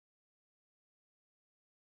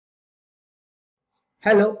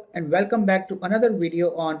Hello and welcome back to another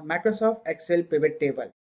video on Microsoft Excel pivot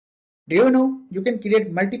table. Do you know you can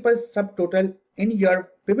create multiple subtotal in your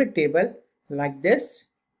pivot table like this,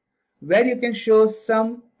 where you can show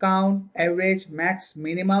sum, count, average, max,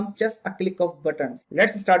 minimum, just a click of buttons.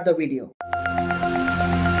 Let's start the video.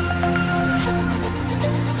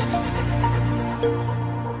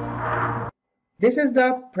 This is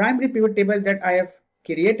the primary pivot table that I have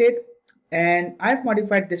created, and I've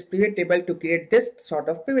modified this pivot table to create this sort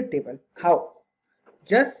of pivot table. How?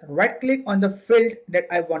 Just right click on the field that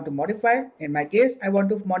I want to modify. In my case, I want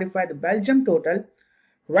to modify the Belgium total.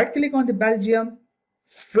 Right click on the Belgium,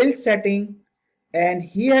 field setting, and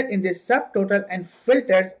here in the subtotal and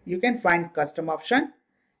filters, you can find custom option.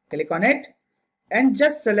 Click on it and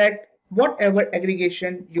just select whatever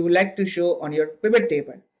aggregation you would like to show on your pivot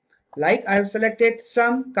table. Like I have selected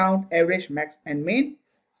sum, count, average, max, and mean.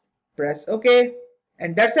 Press OK,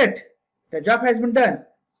 and that's it. The job has been done.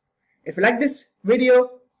 If you like this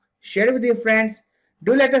video, share it with your friends.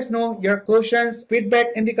 Do let us know your questions, feedback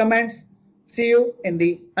in the comments. See you in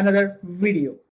the another video.